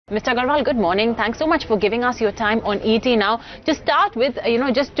Mr. Agarwal, good morning. Thanks so much for giving us your time on ET Now. To start with,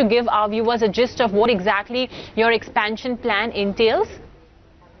 just to give our viewers a gist of what exactly your expansion plan entails.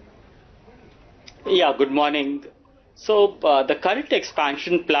 Yeah, good morning. So the current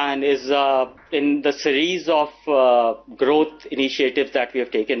expansion plan is in the series of growth initiatives that we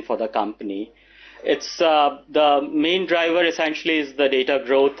have taken for the company. It's the main driver essentially is the data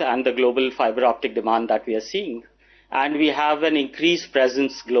growth and the global fiber optic demand that we are seeing. And we have an increased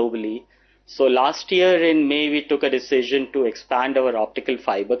presence globally. So last year in May, we took a decision to expand our optical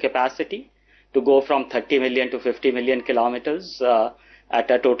fiber capacity to go from 30 million to 50 million kilometers at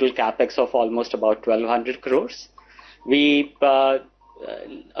a total capex of almost about 1,200 crores. We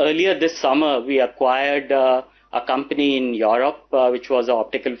earlier this summer, we acquired a company in Europe, which was an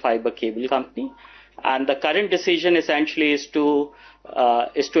optical fiber cable company. And the current decision essentially is to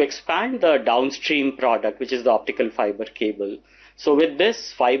expand the downstream product, which is the optical fiber cable. So with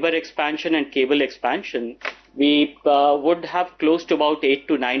this fiber expansion and cable expansion, we would have close to about 8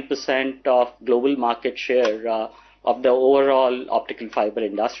 to 9% of global market share of the overall optical fiber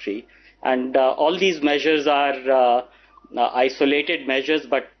industry. And all these measures are isolated measures,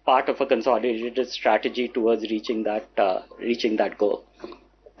 but part of a consolidated strategy towards reaching that goal.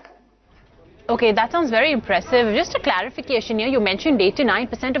 Okay, that sounds very impressive. Just a clarification here, you mentioned 8 to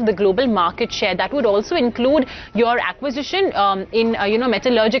 9% of the global market share. That would also include your acquisition in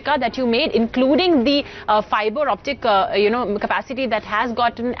Metallurgica that you made, including the fiber optic capacity that has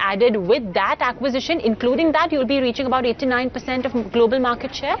gotten added with that acquisition. Including that, you'll be reaching about 8 to 9% of global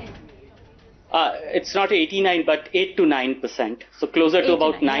market share? It's not 89, but 8 to 9%. So closer to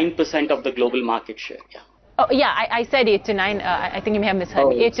about 9% of the global market share. Yeah. Oh, yeah, I said 8 to 9. I think you may have misheard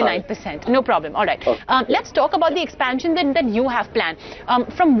me. 8 to 9%. No problem. All right. Okay. Let's talk about the expansion that you have planned.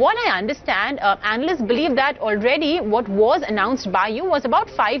 From what I understand, analysts believe that already what was announced by you was about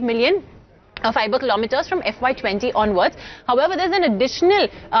 5 million fiber kilometers from FY20 onwards. However, there's an additional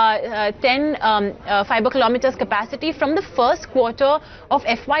 10 fiber kilometers capacity from the first quarter of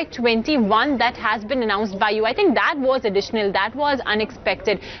FY21 that has been announced by you. I think that was additional, that was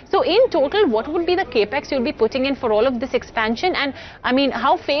unexpected. So in total, what would be the capex you'll be putting in for all of this expansion? And I mean,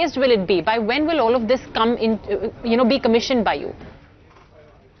 how phased will it be? By when will all of this come in, be commissioned by you?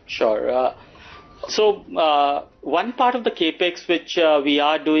 Sure. So one part of the capex which we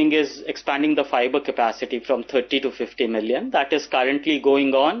are doing is expanding the fiber capacity from 30 to 50 million. That is currently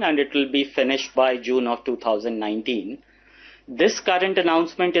going on and it will be finished by June of 2019. This current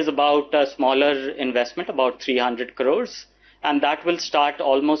announcement is about a smaller investment, about 300 crores. And that will start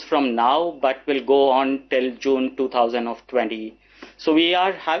almost from now, but will go on till June 2020. So we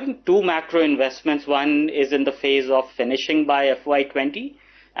are having two macro investments. One is in the phase of finishing by FY20.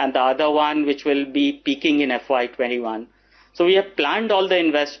 And the other one which will be peaking in FY21. So we have planned all the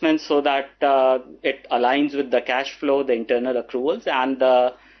investments so that it aligns with the cash flow, the internal accruals, and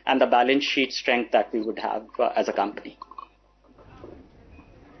the balance sheet strength that we would have as a company.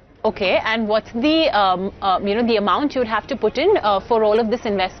 Okay, and what's the the amount you would have to put in for all of this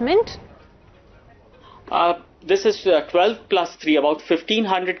investment? This is 12 plus 3, about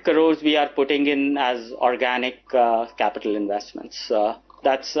 1,500 crores we are putting in as organic capital investments.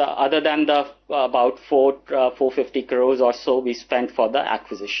 That's other than the about 450 crores or so we spent for the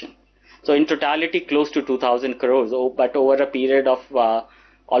acquisition. So in totality, close to 2,000 crores, but over a period of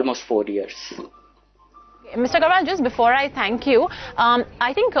almost 4 years. Mr. Agarwal, just before I thank you,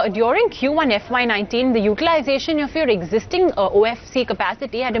 I think during Q1 FY19, the utilization of your existing OFC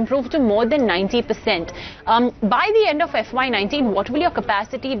capacity had improved to more than 90%. By the end of FY19, what will your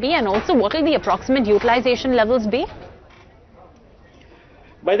capacity be, and also what will the approximate utilization levels be?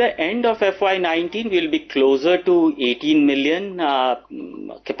 By the end of FY19, we will be closer to 18 million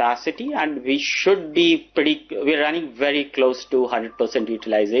capacity, and we should be we're running very close to 100%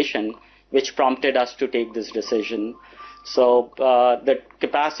 utilization, which prompted us to take this decision. So the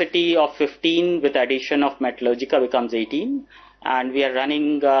capacity of 15 with addition of Metallurgica becomes 18, and we are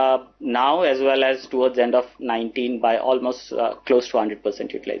running now as well as towards the end of 19 by almost close to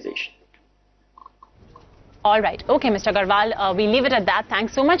 100% utilization. All right. Okay, Mr. Agarwal, we leave it at that.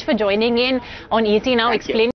 Thanks so much for joining in on ET Now. Explain.